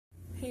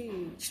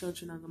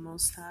children of the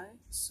Most High.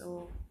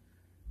 So,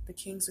 the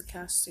kings of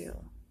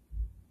Castile,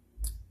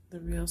 the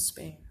real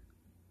Spain,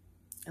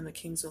 and the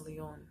kings of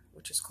Leon,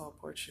 which is called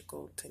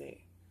Portugal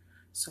today.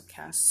 So,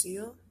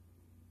 Castile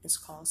is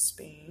called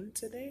Spain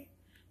today,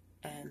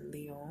 and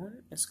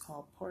Leon is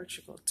called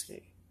Portugal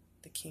today.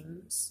 The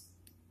kings,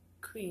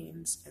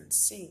 queens, and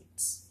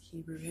saints,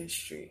 Hebrew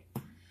history.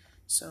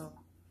 So,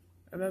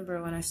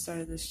 remember when I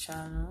started this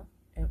channel,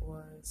 it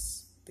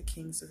was the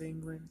kings of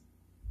England,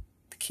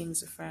 the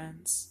kings of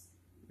France.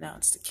 Now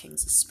it's the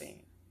kings of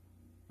Spain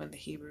when the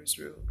Hebrews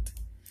ruled.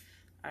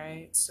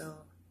 Alright, so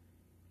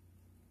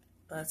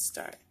let's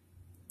start.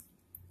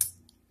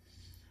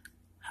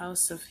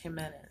 House of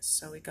Jimenez.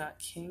 So we got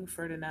King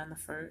Ferdinand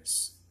I,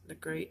 the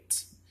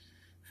Great,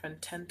 from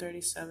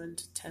 1037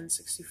 to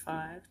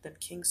 1065. Then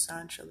King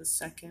Sancho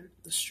II,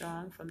 the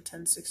Strong, from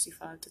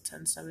 1065 to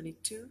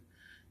 1072.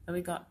 Then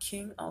we got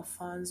King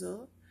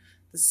Alfonso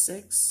the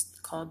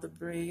Sixth, called the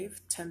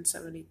Brave,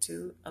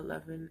 1072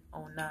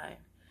 1109.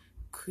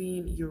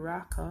 Queen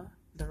Urraca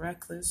the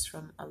Reckless,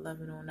 from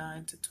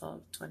 1109 to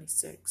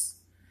 1226.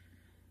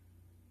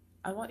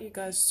 I want you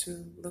guys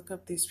to look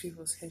up these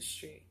people's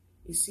history.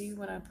 You see,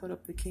 when I put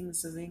up the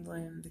kings of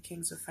England, the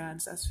kings of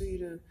France, that's for you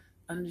to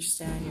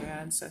understand your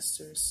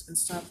ancestors and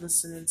stop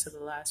listening to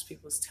the last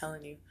people's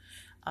telling you.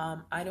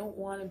 I don't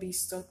want to be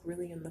stuck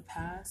really in the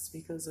past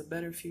because a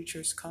better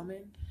future is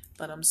coming,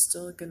 but I'm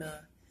still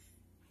gonna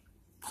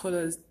put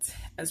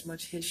as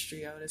much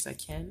history out as I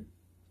can,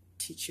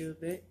 teach you a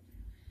bit.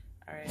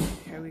 Alright,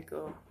 here we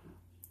go.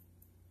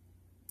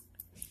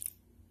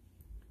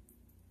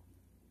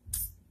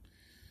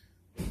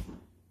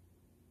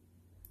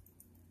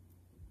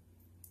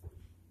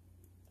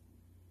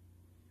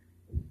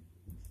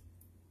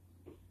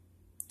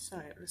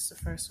 Sorry, this is the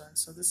first one.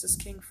 So this is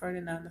King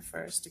Ferdinand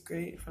I, the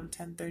Great, from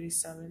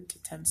 1037 to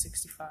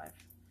 1065.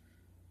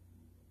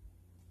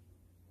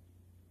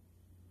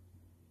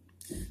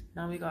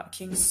 Now we got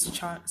King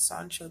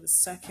Sancho II,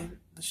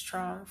 the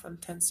Strong, from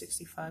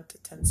 1065 to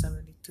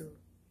 1072.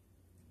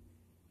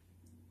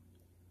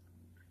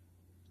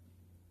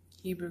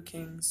 Hebrew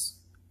kings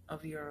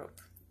of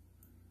Europe.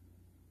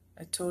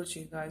 I told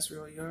you guys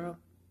rule Europe.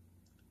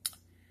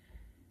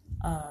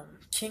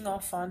 King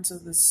Alfonso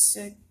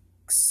VI,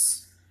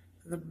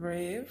 the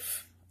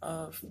Brave,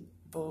 of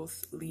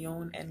both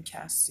Leon and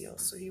Castile.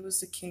 So he was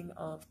the king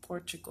of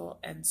Portugal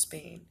and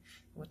Spain,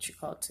 what you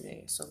call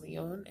today. So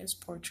Leon is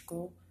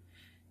Portugal,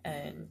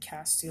 and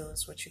Castile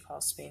is what you call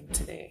Spain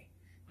today.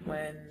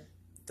 When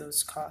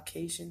those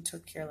Caucasian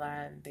took your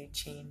land, they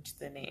changed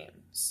the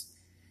names.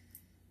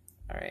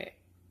 Alright.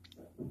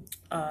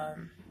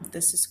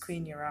 This is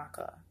Queen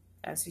Urraca.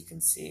 As you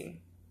can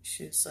see,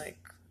 she's like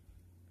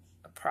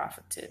a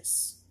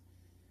prophetess.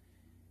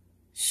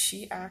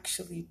 She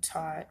actually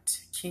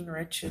taught King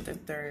Richard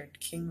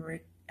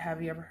III.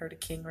 Have you ever heard of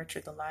King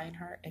Richard the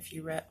Lionheart? If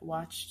you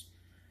watched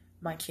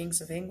my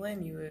Kings of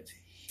England, you would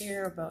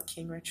hear about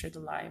King Richard the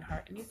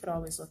Lionheart, and you could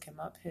always look him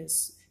up.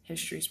 His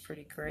history is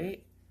pretty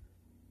great.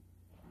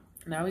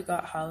 Now we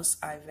got House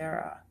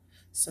Ivera.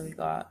 So we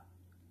got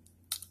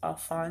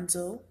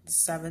Alfonso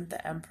VII,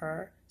 the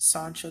Emperor,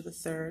 Sancho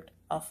III,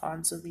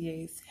 Alfonso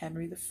VIII,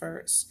 Henry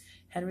I.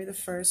 Henry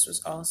I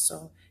was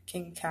also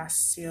King of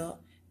Castile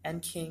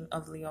and King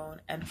of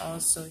Leon, and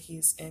also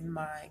he's in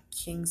my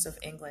Kings of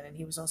England, and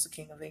he was also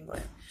King of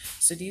England.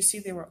 So do you see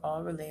they were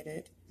all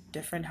related,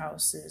 different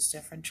houses,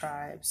 different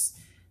tribes?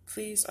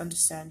 Please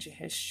understand your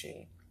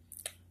history.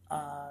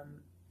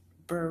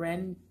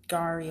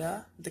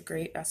 Berengaria the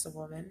Great, that's a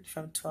woman,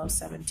 from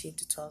 1217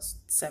 to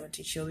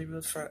 1270. She only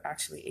ruled for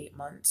actually 8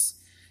 months,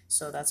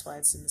 so that's why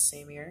it's in the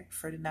same year.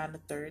 Ferdinand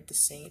III, the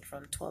Saint,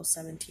 from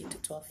 1217 to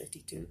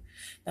 1252.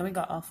 Then we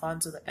got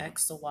Alfonso the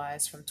X, the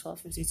Wise, from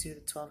 1252 to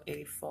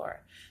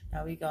 1284.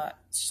 Now we got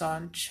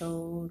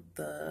Sancho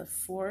the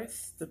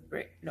Fourth, the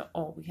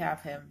we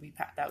have him.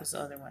 That was the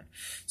other one.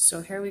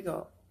 So here we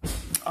go.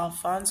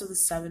 Alfonso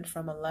VII,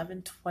 from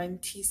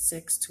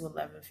 1126 to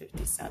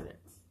 1157.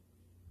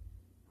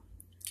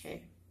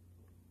 Okay,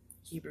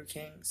 Hebrew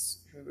kings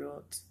who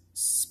ruled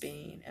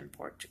Spain and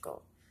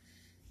Portugal.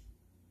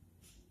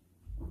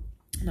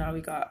 Now we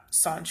got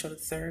Sancho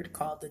III,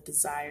 called the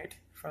Desired,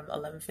 from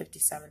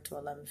 1157 to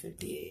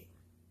 1158.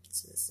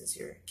 So this is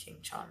your King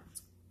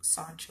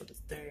Sancho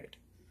III.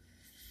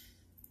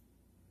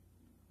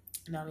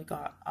 Now we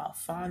got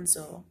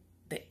Alfonso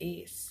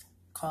VIII,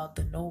 called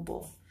the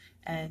Noble.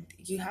 And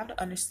you have to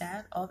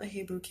understand, all the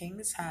Hebrew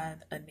kings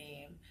had a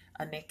name,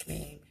 a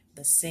nickname,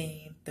 the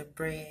Saint, the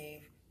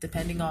Brave,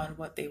 depending on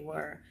what they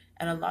were.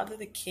 And a lot of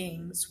the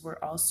kings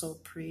were also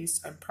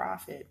priests and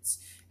prophets.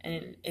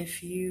 And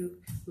if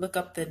you look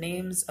up the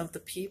names of the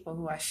people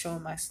who I show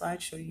in my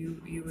slideshow,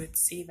 you would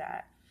see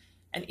that.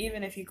 And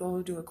even if you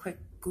go do a quick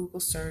Google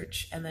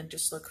search and then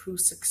just look who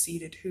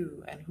succeeded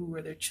who and who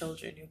were their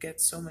children, you'll get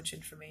so much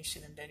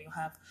information, and then you'll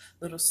have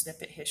little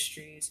snippet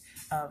histories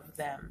of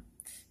them.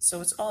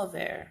 So it's all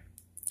there.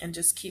 And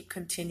just keep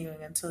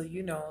continuing until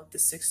you know the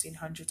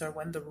 1600s, or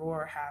when the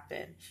roar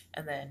happened,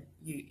 and then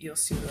you'll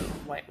see the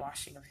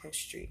whitewashing of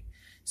history.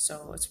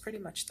 So it's pretty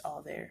much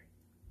all there.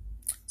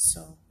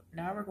 So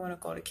now we're going to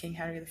go to King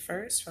Henry the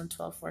First from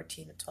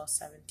 1214 to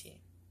 1217.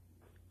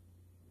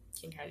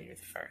 King Henry the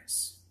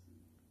First.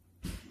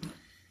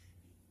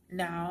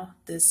 Now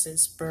this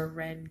is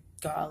Berengalia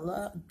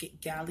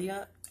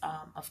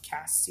of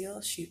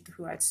Castile,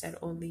 who I'd said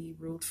only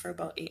ruled for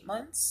about 8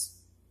 months.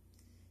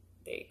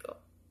 There you go.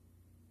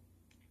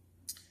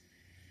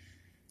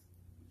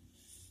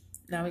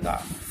 Now we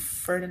got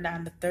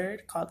Ferdinand the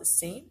Third, called the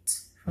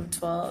Saint, from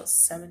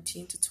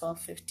 1217 to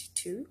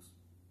 1252.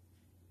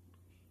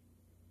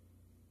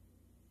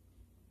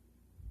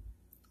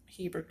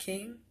 Hebrew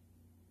king.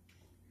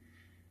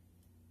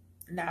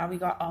 Now we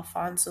got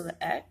Alfonso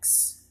the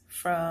X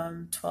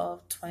from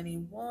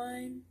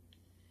 1221.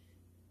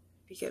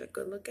 If you get a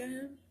good look at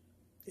him,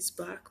 he's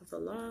black with a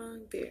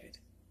long beard.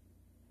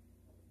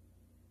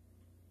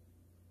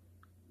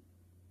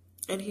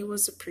 And he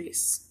was a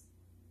priest.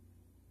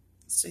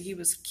 So he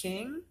was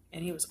king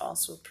and he was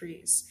also a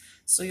priest.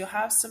 So you'll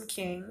have some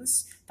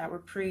kings that were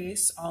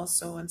priests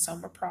also, and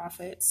some were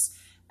prophets,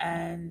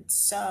 and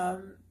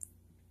some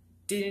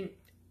didn't.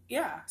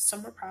 Yeah,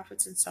 some were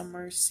prophets and some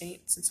were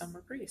saints and some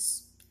were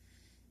priests.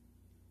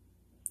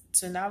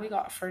 So now we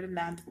got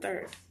Ferdinand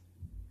III.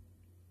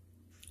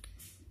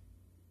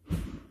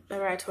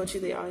 Remember I told you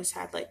they always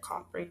had like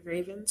copper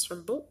engravings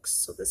from books?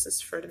 So this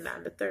is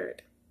Ferdinand III,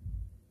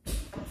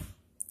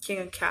 King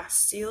of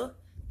Castile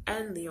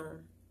and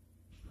Leon.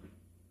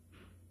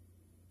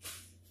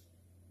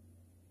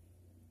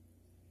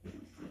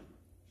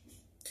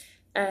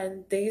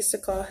 And they used to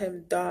call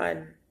him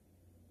Don.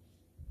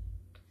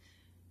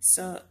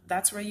 So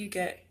that's where you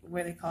get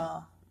where they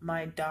call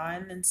my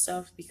Don and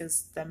stuff,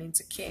 because that means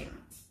a king.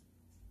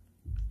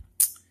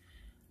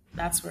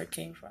 That's where it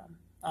came from.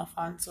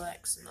 Alfonso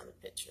X, another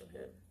picture of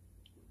him.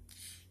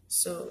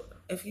 So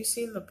if you've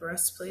seen the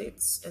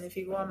breastplates, and if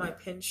you go on my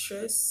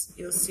Pinterest,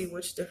 you'll see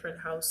which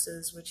different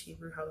houses, which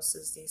Hebrew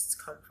houses these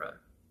come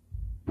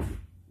from.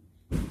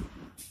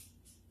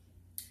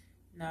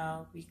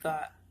 Now we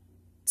got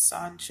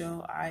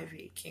Sancho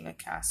Ivy, King of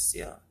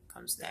Castile,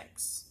 comes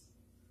next.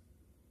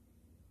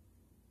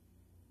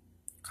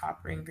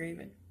 Copper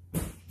engraving.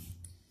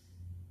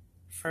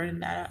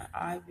 Ferdinand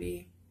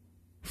Ivy,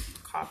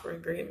 copper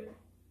engraving.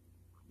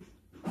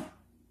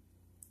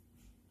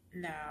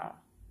 Now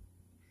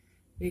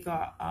we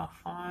got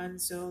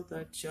Alfonso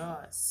the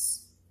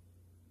Just.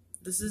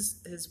 This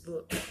is his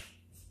book.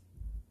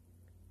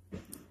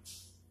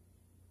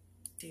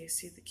 Do you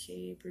see the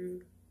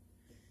Hebrew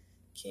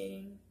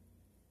king?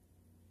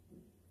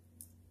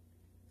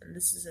 And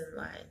this is in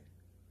line.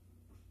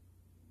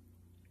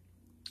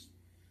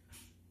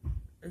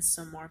 And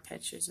some more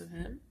pictures of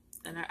him.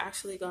 And I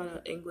actually got an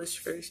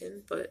English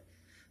version, but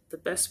the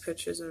best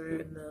pictures are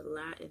in the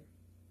Latin.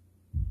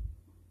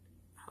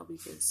 I hope you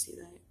can see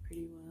that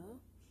pretty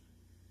well.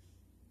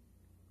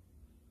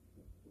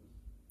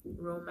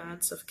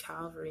 Romance of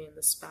Calvary in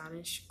the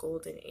Spanish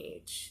Golden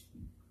Age.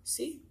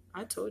 See,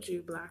 I told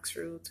you blacks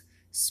ruled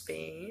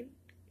Spain,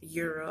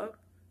 Europe,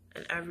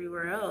 and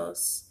everywhere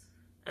else.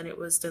 And it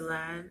was the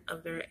land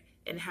of their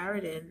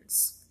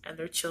inheritance, and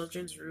their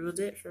children ruled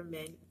it for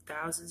many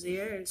thousands of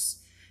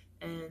years.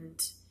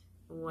 And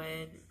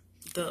when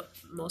the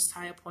Most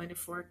High appointed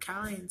 4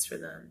 calends for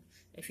them,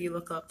 if you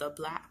look up the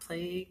Black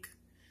Plague,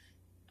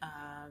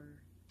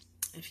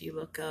 if you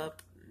look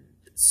up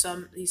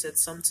some, he said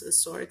some to the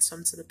sword,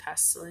 some to the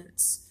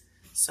pestilence,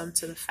 some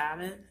to the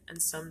famine,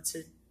 and some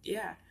to,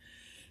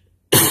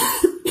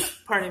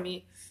 pardon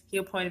me, he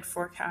appointed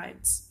 4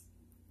 kinds.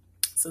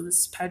 So this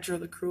is Pedro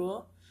the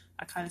Cruel.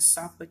 I kind of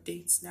stopped with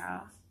dates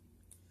now.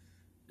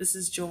 This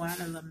is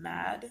Joanna the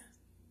Mad.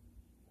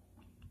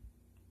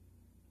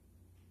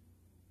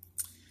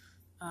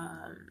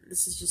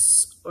 This is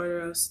just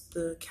Order of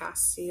the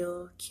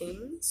Castile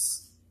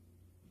Kings.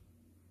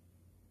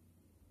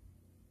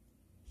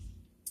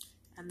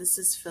 And this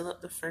is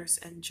Philip I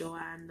and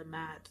Joanne the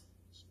Mad.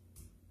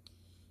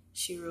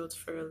 She ruled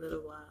for a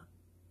little while.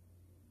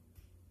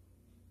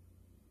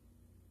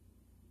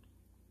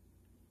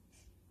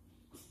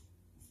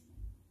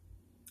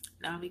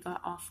 Now we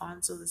got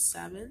Alfonso the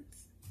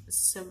Seventh. This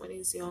is him when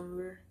he's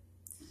younger.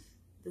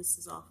 This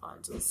is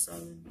Alfonso the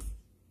Seventh.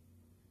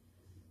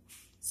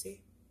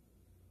 See?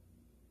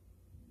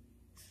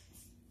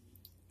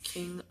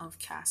 King of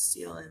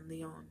Castile and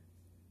Leon.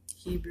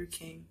 Hebrew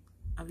king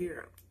of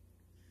Europe.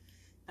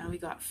 Now we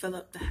got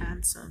Philip the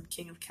Handsome,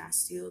 King of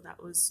Castile.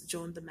 That was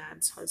Joan the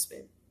Mad's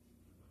husband.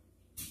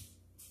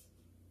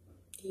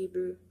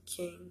 Hebrew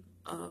king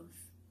of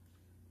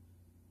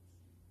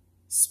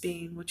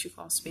Spain, what you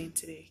call Spain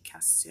today,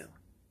 Castile.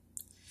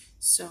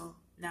 So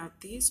now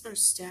these are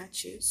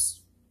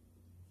statues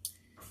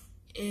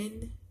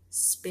in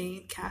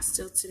Spain,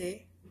 Castile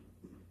today,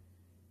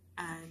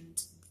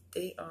 and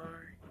they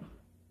are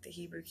the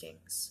Hebrew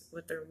kings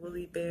with their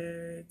woolly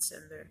beards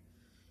and their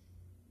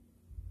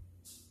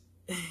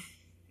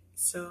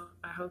so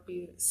I hope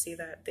you see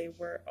that they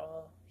were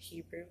all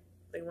Hebrew.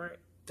 They weren't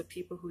the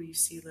people who you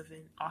see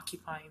living,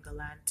 occupying the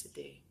land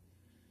today.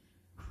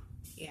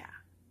 Yeah,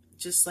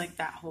 just like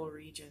that whole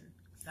region.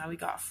 Now we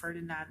got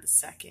Ferdinand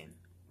II.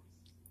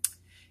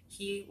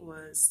 He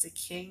was the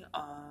king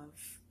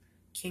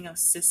of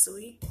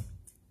Sicily,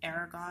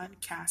 Aragon,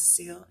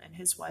 Castile, and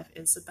his wife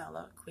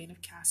Isabella, Queen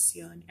of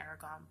Castile and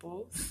Aragon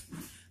both.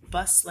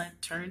 Bustlant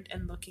turned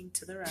and looking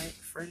to the right,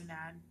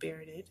 Ferdinand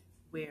bearded,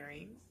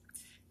 wearing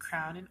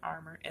crown and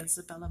armor,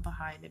 Isabella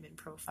behind him in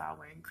profile,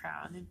 wearing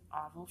crown and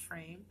oval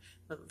frame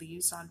with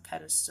leaves on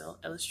pedestal,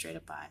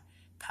 illustrated by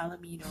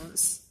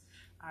Palominos.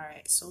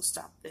 Alright, so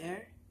stop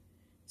there.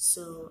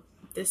 So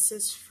this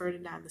is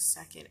Ferdinand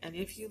II, and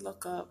if you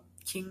look up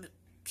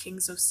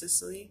kings of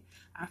Sicily,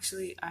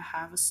 actually I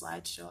have a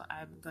slideshow.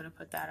 I'm gonna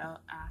put that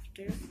out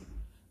after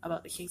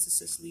about the kings of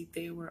Sicily.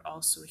 They were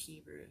also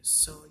Hebrews,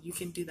 so you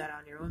can do that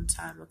on your own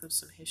time. Look up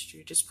some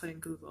history. Just put in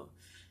Google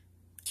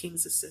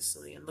kings of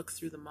Sicily and look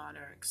through the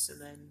monarchs,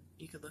 and then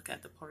you can look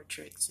at the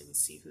portraits and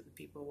see who the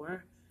people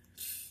were.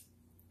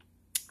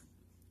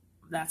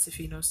 That's if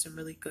you know some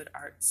really good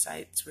art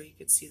sites where you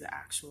could see the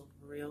actual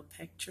real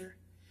picture.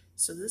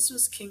 So this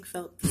was King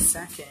Philip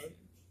II,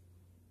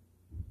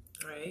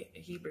 right? A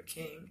Hebrew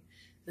king.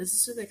 This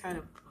is who they kind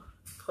of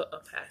put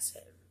up as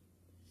him,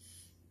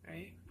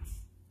 right?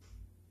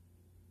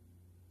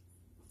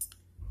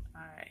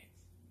 Alright.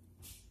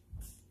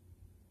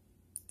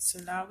 So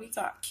now we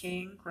got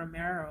King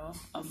Romero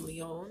of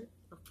Leon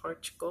of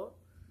Portugal.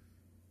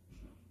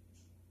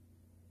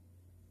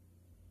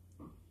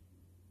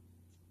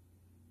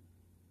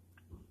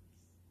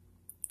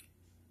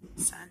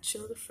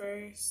 Sancho the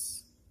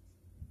First.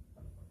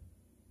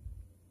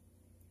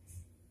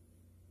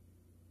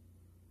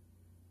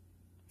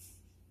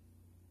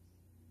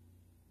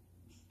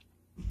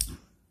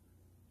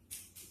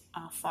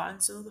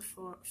 Alfonso the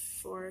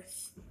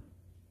Fourth.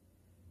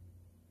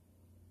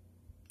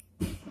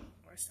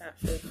 Where's that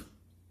fifth?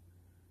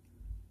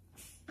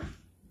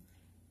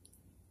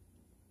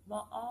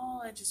 Well,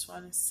 all I just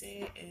want to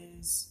say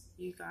is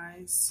you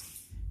guys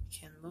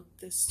can look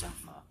this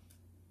stuff up.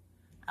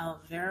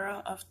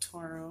 Alvera of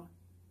Toro.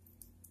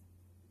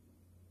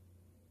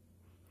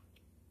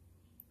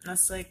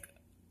 That's like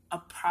a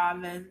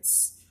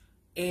province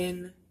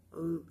in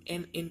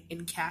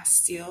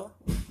Castile.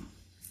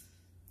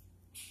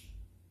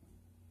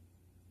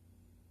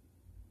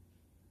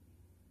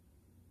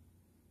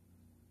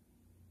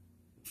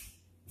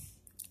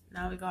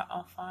 Now we got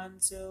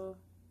Alfonso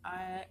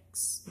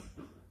Ix.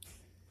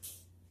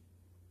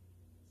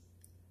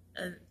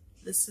 And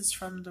this is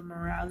from the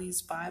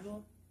Morales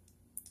Bible.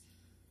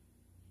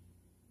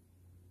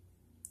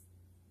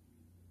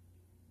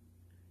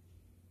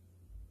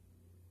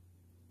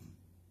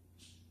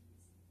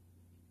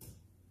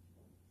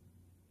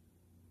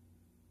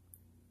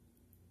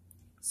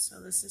 So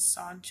this is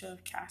Sancho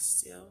of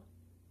Castile.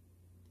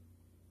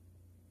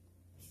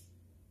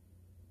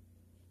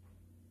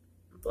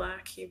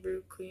 Black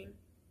Hebrew Queen.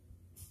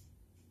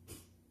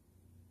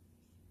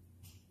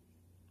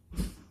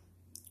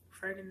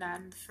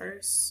 Ferdinand I,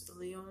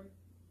 Leon,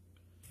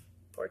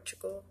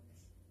 Portugal.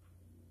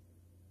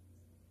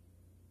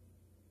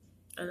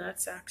 And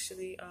that's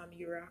actually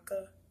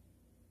Urraca,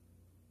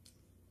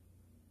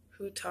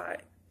 who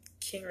taught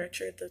King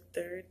Richard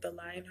III, the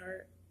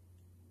Lionheart.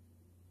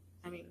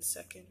 The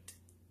second.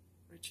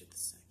 Richard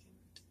II.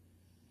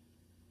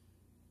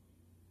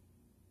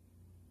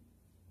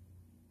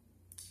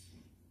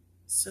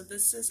 So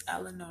this is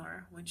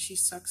Eleanor when she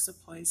sucks the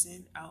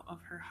poison out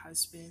of her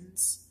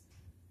husband's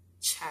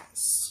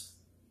chest,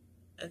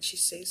 and she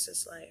saves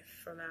his life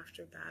from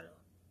after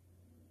battle.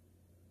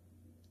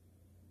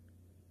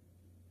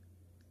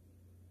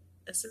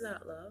 Isn't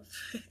that love?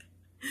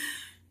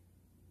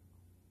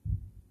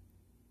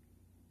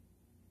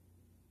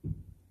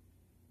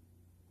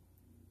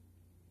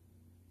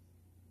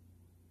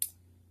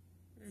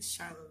 It's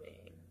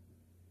Charlemagne,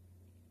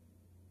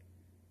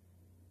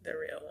 the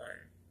real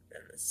one,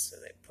 and this so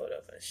they put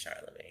up as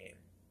Charlemagne,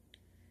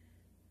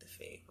 the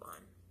fake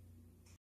one.